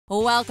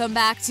Welcome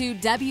back to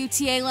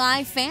WTA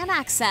Live Fan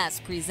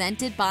Access,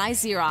 presented by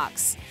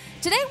Xerox.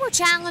 Today we're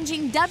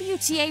challenging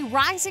WTA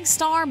rising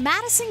star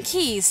Madison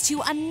Keys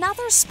to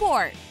another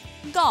sport,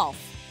 golf.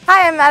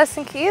 Hi, I'm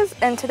Madison Keys,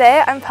 and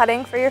today I'm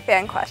putting for your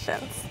fan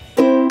questions.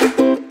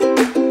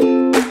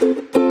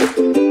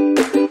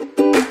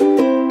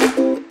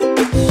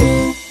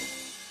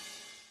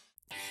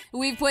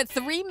 We've put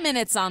 3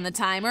 minutes on the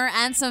timer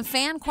and some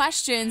fan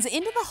questions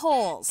into the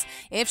holes.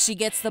 If she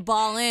gets the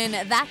ball in,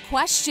 that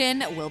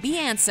question will be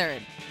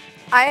answered.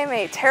 I am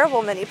a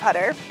terrible mini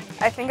putter.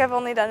 I think I've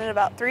only done it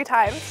about 3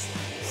 times,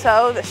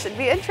 so this should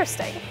be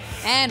interesting.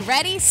 And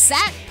ready,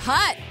 set,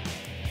 putt.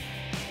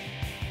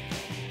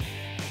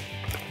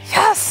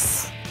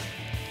 Yes!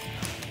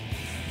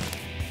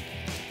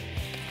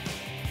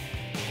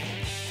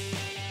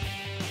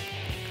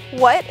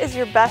 What is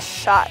your best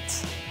shot?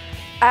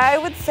 I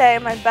would say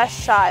my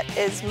best shot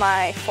is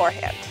my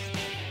forehand.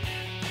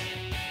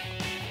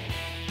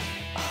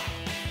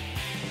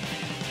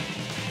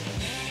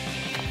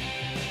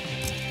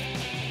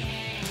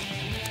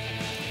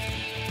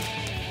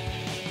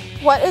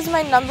 What is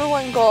my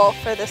 #1 goal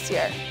for this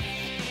year?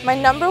 My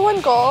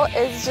 #1 goal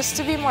is just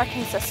to be more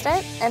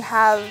consistent and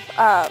have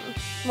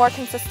more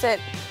consistent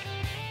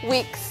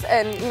weeks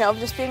and,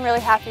 just being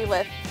really happy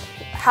with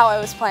how I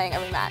was playing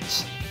every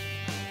match.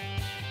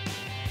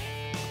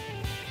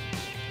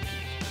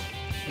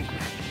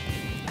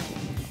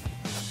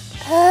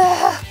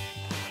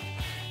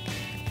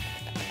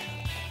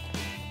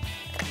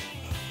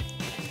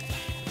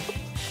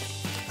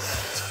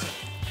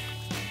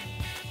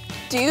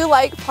 Do you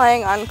like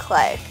playing on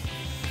clay?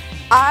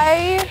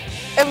 I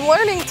am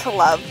learning to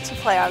love to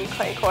play on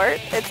clay court.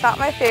 It's not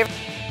my favorite,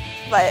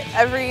 but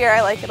every year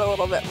I like it a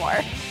little bit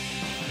more.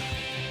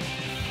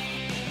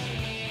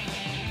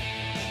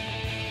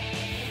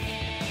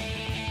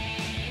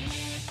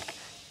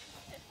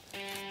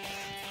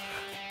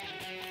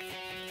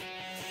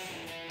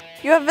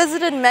 You have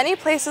visited many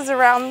places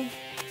around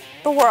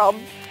the world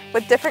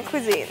with different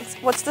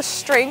cuisines. What's the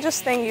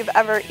strangest thing you've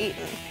ever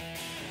eaten?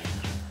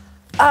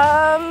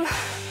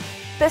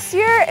 This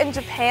year in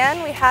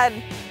Japan, we had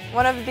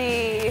one of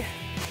the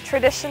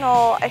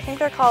traditional, I think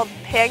they're called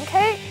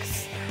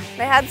pancakes.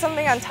 They had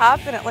something on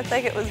top and it looked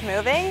like it was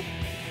moving.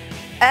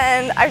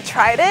 And I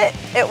tried it.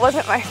 It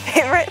wasn't my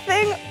favorite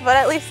thing, but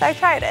at least I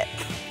tried it.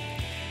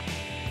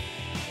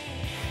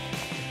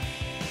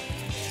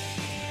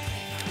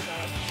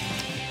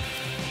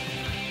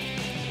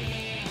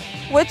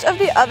 Which of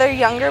the other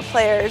younger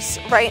players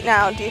right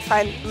now do you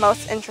find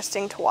most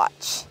interesting to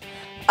watch?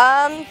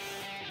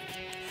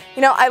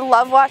 I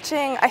love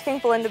watching, I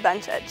think Belinda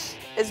Bencic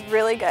is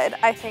really good.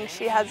 I think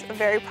she has a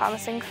very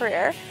promising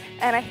career,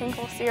 and I think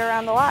we'll see her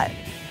around a lot.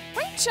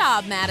 Great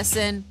job,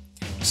 Madison.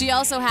 She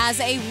also has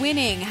a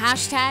winning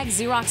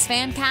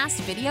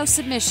 #XeroxFanCast video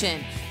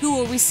submission, who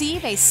will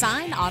receive a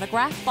signed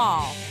autograph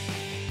ball.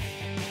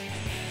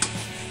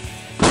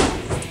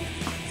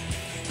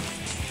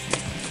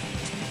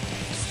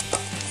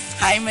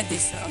 Hi,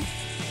 Madison.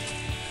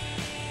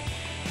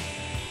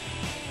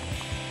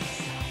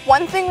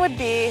 One thing would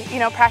be,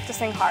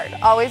 practicing hard,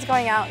 always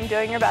going out and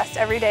doing your best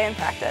every day in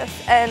practice.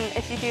 And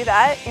if you do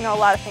that, a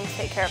lot of things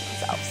take care of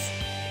themselves.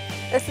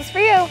 This is for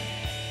you.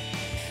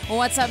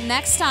 What's up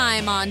next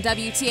time on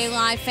WTA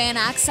Live Fan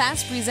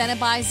Access, presented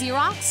by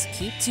Xerox?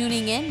 Keep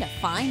tuning in to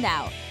find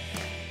out.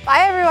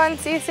 Bye, everyone.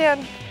 See you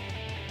soon.